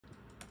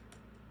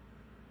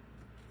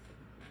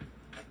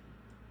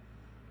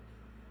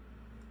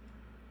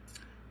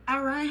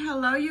right,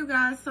 hello you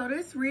guys. So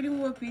this reading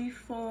will be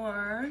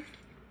for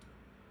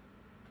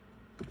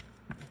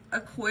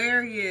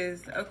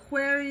Aquarius.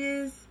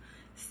 Aquarius,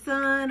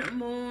 Sun,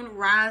 Moon,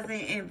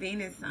 Rising, and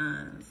Venus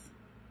signs.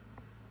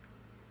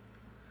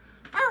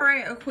 All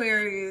right,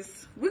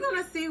 Aquarius. We're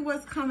going to see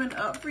what's coming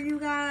up for you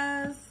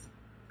guys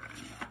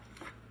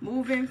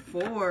moving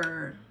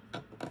forward.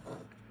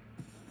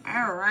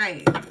 All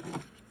right.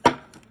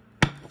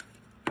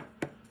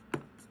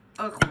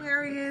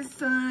 Aquarius,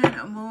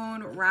 Sun,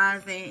 Moon,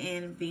 Rising,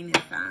 and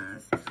Venus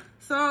signs.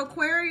 So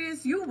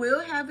Aquarius, you will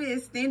have an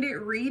extended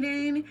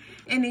reading,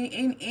 and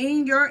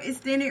in your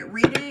extended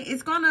reading,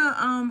 it's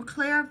gonna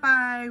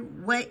clarify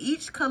what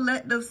each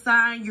collective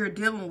sign you're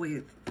dealing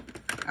with.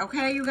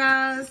 Okay, you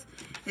guys,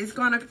 it's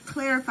gonna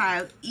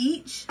clarify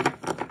each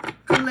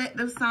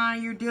collective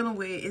sign you're dealing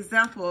with.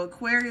 Example: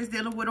 Aquarius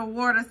dealing with a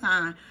water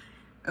sign,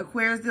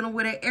 Aquarius dealing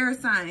with an air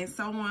sign, and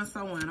so on and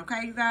so on.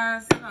 Okay, you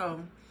guys.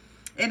 So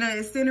in an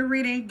extended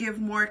reading, give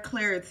more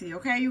clarity,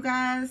 okay, you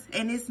guys?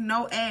 And it's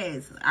no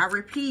ads. I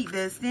repeat,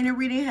 the extended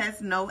reading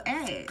has no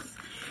ads.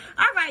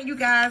 All right, you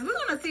guys, we're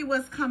going to see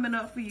what's coming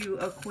up for you,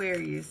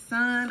 Aquarius.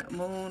 Sun,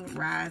 Moon,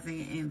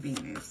 Rising, and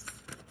Venus.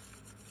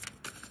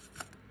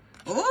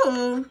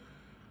 Ooh.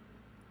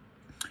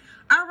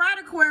 All right,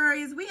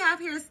 Aquarius, we have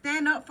here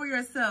stand up for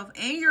yourself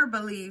and your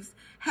beliefs.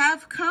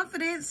 Have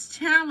confidence,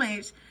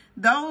 challenge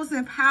those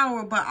in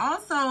power, but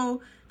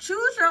also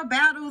choose your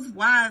battles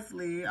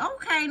wisely.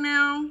 Okay,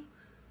 now.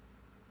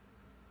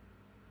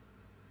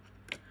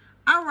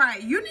 All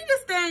right, you need to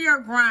stand your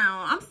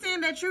ground. I'm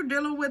seeing that you're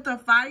dealing with a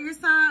fire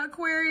sign,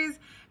 Aquarius,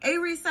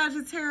 Aries,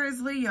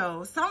 Sagittarius,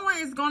 Leo. Someone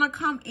is going to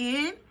come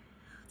in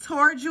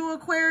towards you,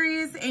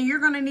 Aquarius, and you're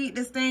going to need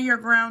to stand your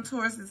ground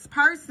towards this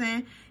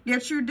person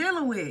that you're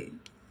dealing with.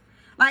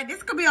 Like,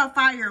 this could be a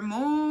fire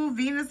moon,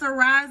 Venus or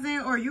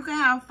rising, or you could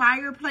have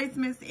fire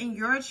placements in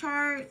your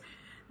chart.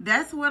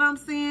 That's what I'm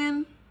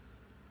seeing.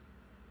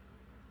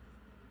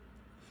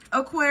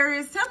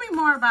 Aquarius, tell me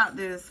more about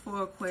this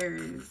for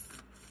Aquarius.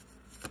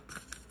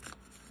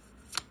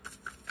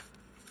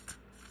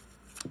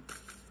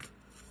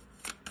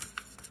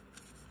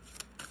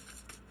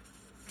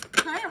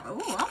 Okay,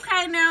 ooh,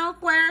 okay now,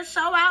 Aquarius,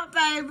 show out,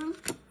 baby.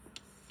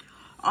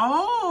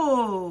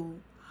 Oh,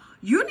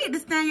 you need to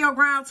stand your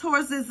ground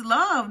towards this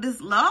love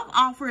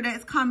offer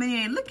that's coming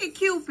in. Look at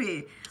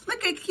Cupid.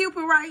 Look at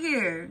Cupid right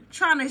here,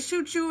 trying to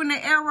shoot you in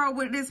the arrow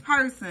with this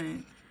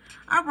person.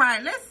 All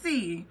right, let's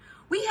see.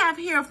 We have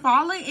here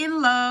falling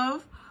in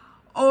love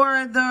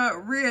or the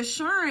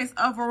reassurance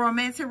of a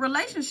romantic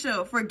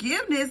relationship,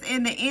 forgiveness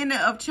and the ending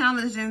of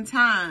challenging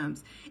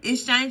times,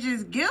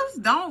 exchanges gifts.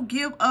 Don't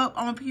give up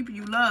on people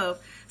you love.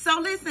 So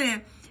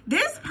listen,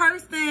 this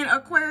person,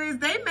 Aquarius,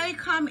 they may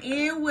come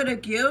in with a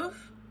gift.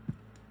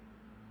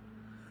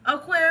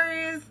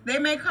 Aquarius, they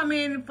may come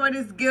in for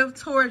this gift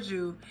towards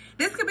you.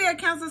 This could be a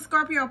Cancer,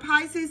 Scorpio,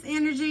 Pisces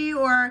energy,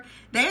 or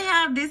they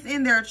have this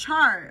in their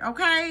chart,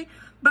 okay?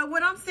 But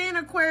what I'm saying,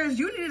 Aquarius,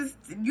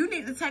 you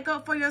need to take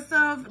up for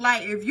yourself.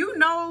 Like, if you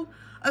know,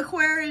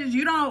 Aquarius,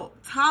 you don't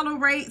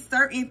tolerate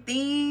certain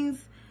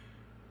things,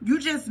 you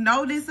just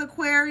know this,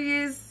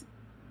 Aquarius,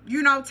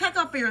 you know, take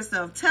up for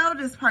yourself. Tell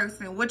this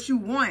person what you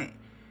want,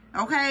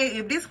 okay?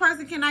 If this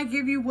person cannot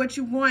give you what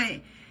you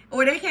want,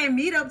 or they can't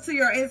meet up to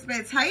your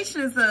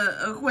expectations,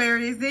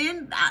 Aquarius,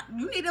 then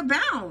you need to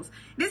bounce.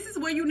 This is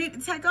where you need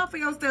to take up for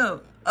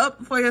yourself.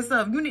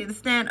 You need to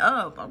stand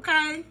up,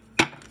 okay?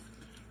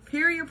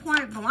 Period,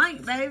 point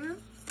blank, baby.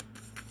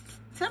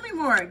 Tell me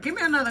more. Give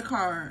me another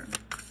card.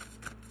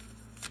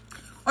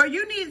 Or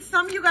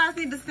some of you guys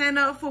need to stand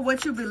up for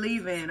what you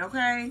believe in,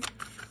 okay?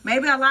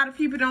 Maybe a lot of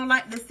people don't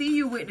like to see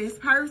you with this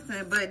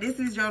person, but this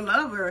is your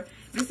lover.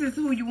 This is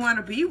who you want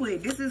to be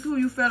with. This is who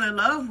you fell in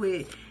love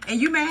with. And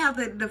you may have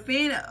to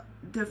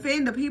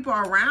defend the people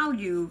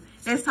around you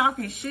that's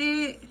talking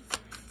shit.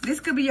 This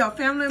could be your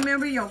family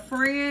member, your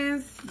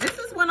friends. This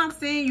is what I'm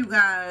saying, you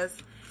guys,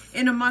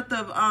 in the month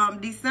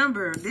of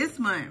December, this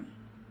month.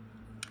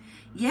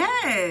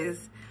 Yes.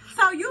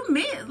 So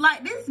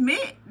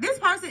this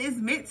person is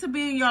meant to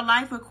be in your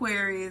life,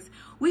 Aquarius.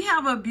 We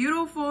have a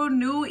beautiful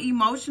new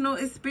emotional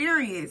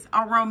experience,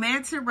 a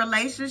romantic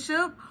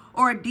relationship,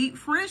 or deep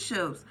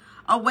friendships,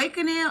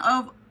 awakening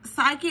of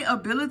psychic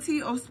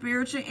ability or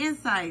spiritual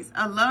insights,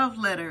 a love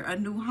letter, a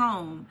new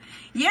home.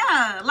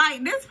 Yeah,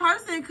 like this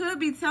person could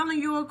be telling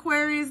you,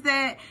 Aquarius,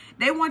 that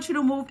they want you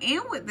to move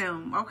in with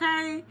them,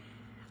 okay?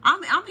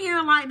 I'm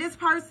hearing like this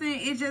person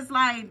is just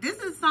like, this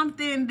is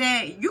something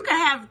that you can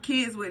have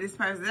kids with this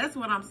person. That's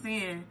what I'm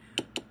saying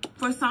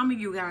for some of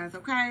you guys,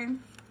 okay?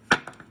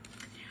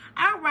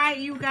 All right,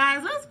 you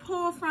guys, let's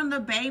pull from the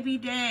baby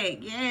deck.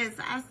 Yes,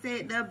 I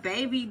said the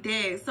baby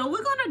deck. So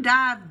we're going to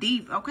dive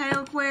deep, okay,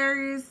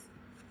 Aquarius?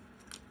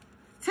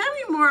 Tell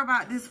me more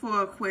about this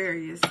for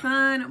Aquarius.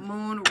 Sun,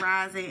 Moon,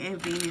 Rising,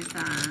 and Venus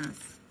signs.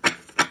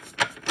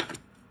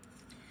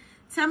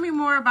 Tell me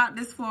more about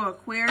this for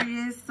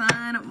Aquarius,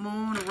 Sun,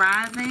 Moon,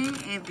 Rising,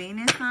 and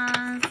Venus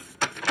signs.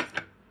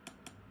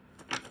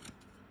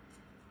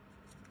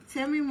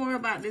 Tell me more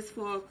about this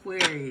for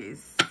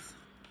Aquarius.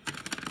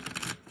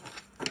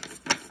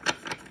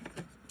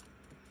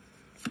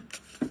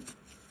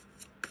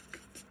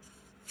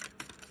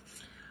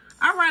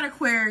 right,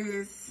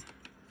 Aquarius.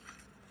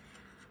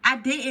 I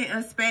didn't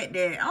expect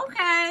that.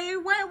 Okay,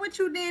 what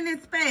you didn't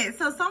expect?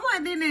 So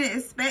someone didn't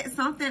expect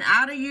something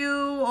out of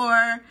you,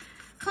 or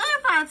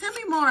clarify. Tell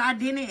me more. I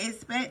didn't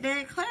expect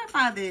that.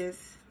 Clarify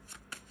this.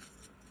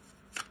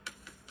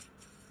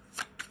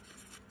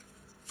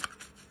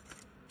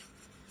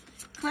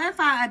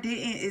 Clarify, I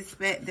didn't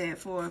expect that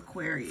for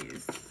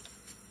Aquarius.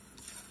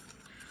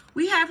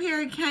 We have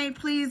here, can't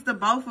please the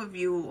both of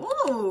you.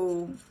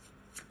 Ooh.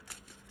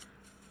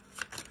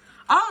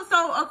 Oh,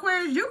 so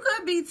Aquarius, you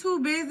could be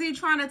too busy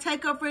trying to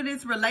take up for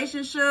this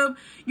relationship.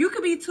 You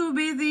could be too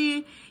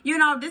busy, you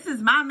know, this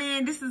is my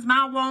man, this is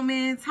my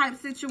woman type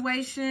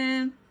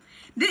situation.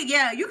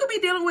 Yeah, you could be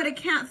dealing with a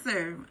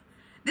Cancer.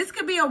 This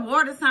could be a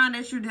water sign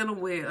that you're dealing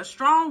with. A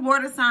strong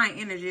water sign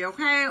energy,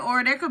 okay?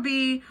 Or there could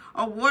be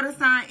a water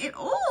sign.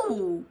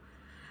 Ooh.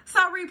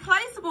 So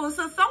replaceable.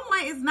 So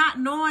someone is not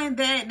knowing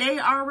that they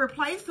are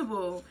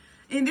replaceable.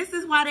 And this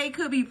is why they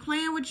could be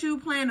playing with you,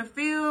 playing the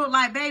field.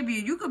 Like, baby,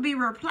 you could be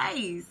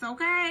replaced,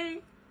 okay?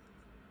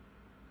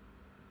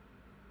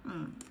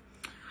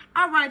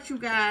 All right, you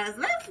guys.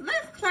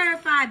 Let's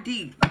clarify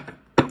deep.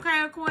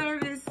 Okay,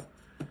 Aquarius?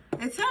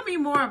 And tell me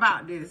more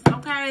about this,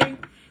 okay?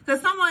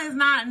 Because someone is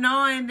not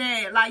knowing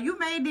that, like, you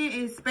may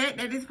didn't expect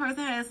that this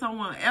person has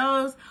someone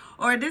else,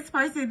 or this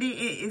person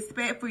didn't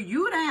expect for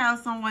you to have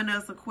someone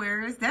else,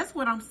 Aquarius. That's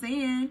what I'm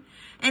saying.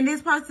 And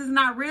this person's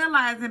not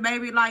realizing,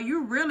 baby, like,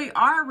 you really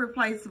are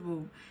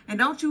replaceable. And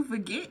don't you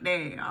forget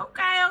that,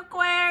 okay,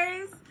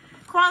 Aquarius?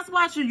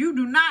 Cross-watcher, you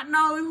do not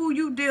know who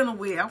you dealing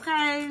with,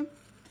 okay?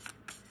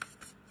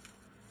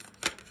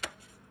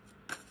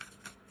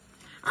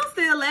 I'm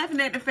still laughing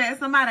at the fact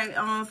somebody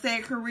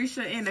said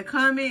Carisha in the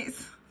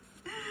comments.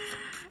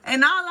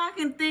 And all I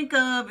can think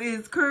of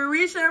is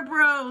Carisha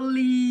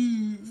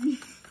Broly.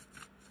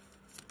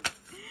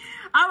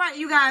 All right,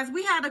 you guys,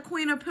 we had the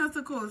Queen of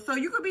Pentacles. So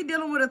you could be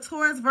dealing with a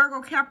Taurus,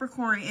 Virgo,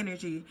 Capricorn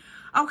energy.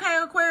 Okay,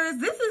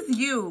 Aquarius, this is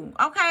you,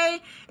 okay?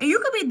 And you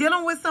could be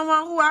dealing with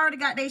someone who already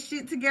got their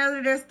shit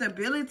together, their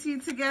stability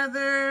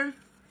together.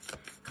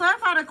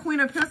 Clarify the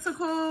Queen of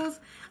Pentacles.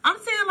 I'm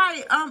saying,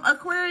 like,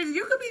 Aquarius,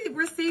 you could be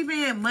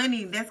receiving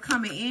money that's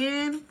coming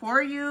in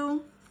for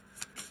you.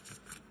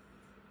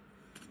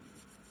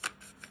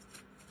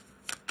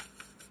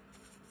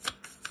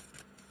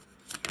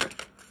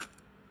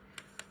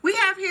 We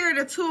have here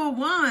the Two of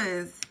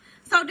Wands.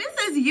 So this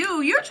is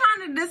you. You're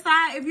trying to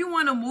decide if you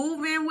want to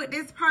move in with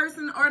this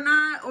person or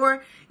not.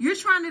 Or you're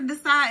trying to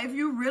decide if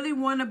you really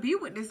want to be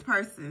with this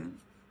person.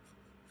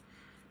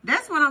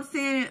 That's what I'm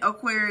saying,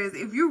 Aquarius.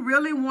 If you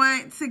really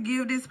want to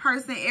give this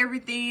person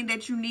everything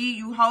that you need,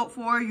 you hope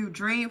for, you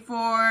dream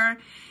for.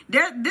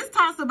 This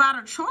talks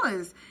about a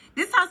choice.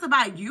 This talks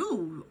about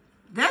you.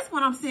 That's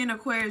what I'm saying,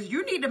 Aquarius.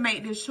 You need to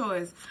make this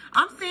choice.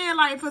 I'm saying,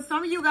 like, for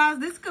some of you guys,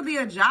 this could be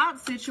a job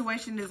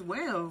situation as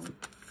well.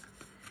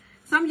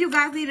 Some of you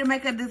guys need to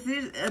make a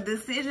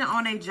decision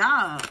on a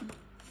job.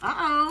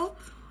 Uh-oh.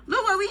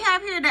 Look what we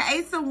have here, the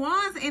Ace of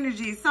Wands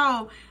energy.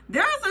 So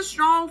there's a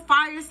strong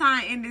fire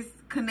sign in this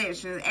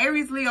connection.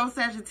 Aries, Leo,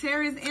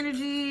 Sagittarius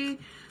energy.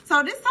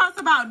 So this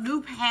talks about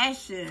new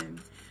passion.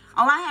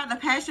 Oh, I have the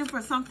passion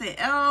for something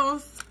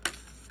else.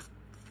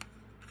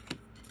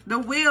 The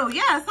wheel.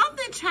 Yeah,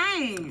 something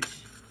changed.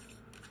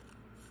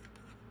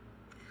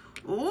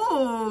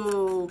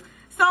 Ooh.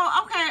 So,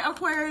 okay,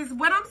 Aquarius,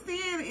 what I'm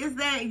seeing is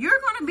that you're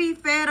going to be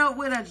fed up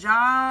with a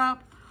job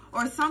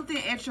or something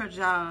at your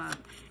job.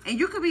 And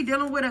you could be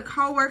dealing with a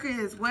coworker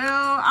as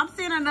well. I'm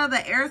seeing another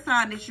air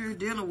sign that you're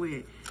dealing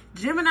with.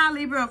 Gemini,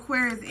 Libra,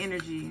 Aquarius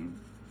energy.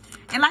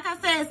 And like I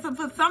said, so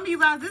for some of you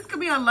guys, this could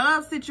be a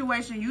love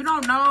situation. You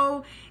don't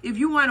know if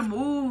you want to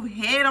move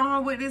head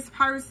on with this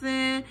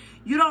person.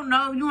 You don't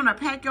know if you want to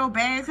pack your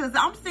bags. Because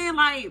I'm saying,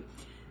 like,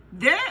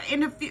 they're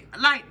in the,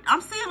 like,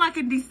 I'm saying, like,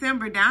 in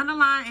December, down the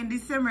line in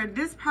December,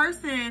 this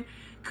person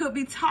could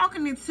be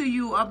talking to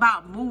you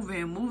about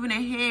moving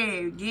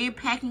ahead,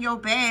 packing your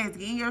bags,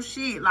 getting your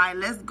shit, like,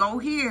 let's go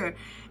here.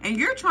 And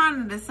you're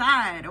trying to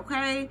decide,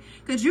 okay?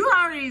 Because you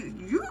already,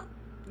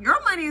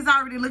 your money is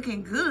already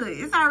looking good.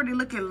 It's already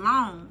looking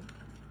long.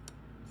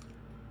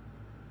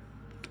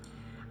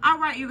 All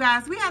right, you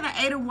guys, we have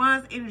the Eight of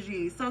Wands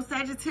energy. So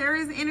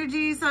Sagittarius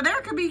energy. So there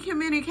could be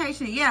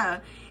communication. Yeah.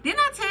 Didn't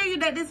I tell you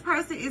that this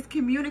person is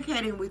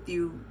communicating with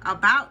you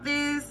about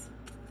this?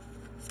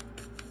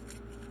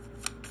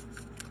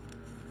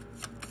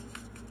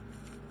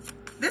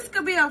 This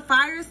could be a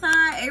fire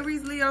sign,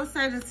 Aries, Leo,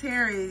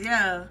 Sagittarius.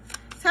 Yeah.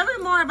 Tell me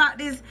more about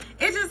this.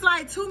 It's just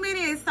like too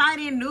many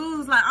exciting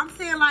news. Like, I'm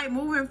saying, like,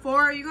 moving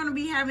forward, you're going to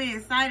be having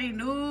exciting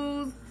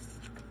news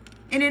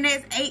in the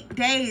next 8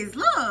 days.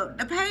 Look,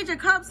 the Page of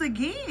Cups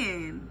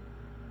again.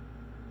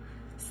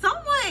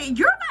 Someone,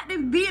 you're about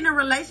to be in a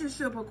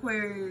relationship,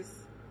 Aquarius.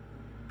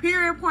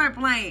 Period, point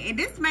blank. And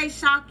this may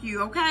shock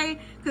you, okay?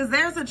 Because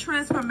there's a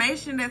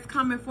transformation that's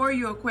coming for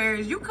you,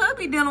 Aquarius. You could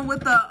be dealing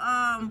with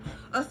a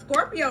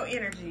Scorpio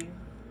energy.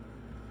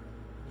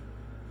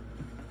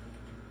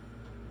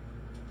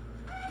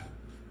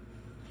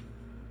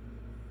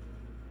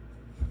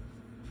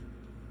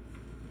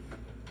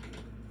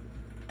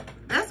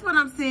 That's what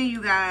I'm saying,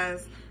 you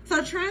guys.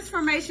 So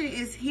transformation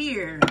is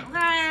here.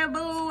 Okay,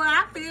 boo.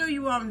 I feel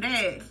you on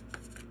that.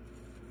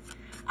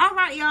 All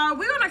right, y'all.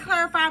 We're going to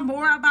clarify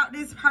more about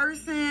this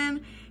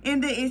person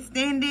in the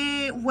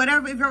extended,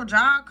 whatever. If your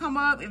job come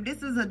up, if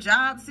this is a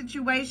job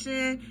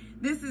situation,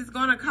 this is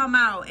going to come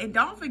out. And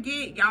don't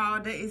forget, y'all,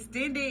 the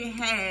extended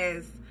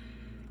has,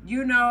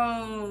 you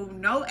know,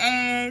 no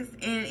ads,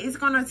 and it's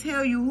going to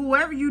tell you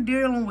whoever you're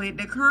dealing with,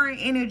 the current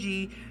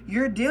energy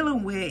you're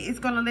dealing with, it's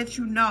going to let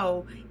you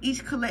know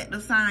each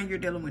collective sign you're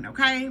dealing with,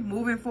 okay?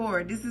 Moving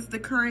forward, this is the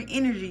current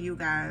energy, you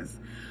guys.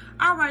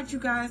 All right, you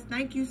guys,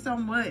 thank you so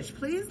much.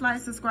 Please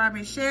like, subscribe,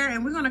 and share,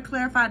 and we're going to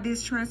clarify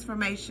this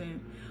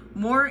transformation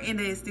more in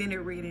the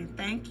extended reading.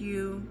 Thank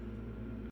you.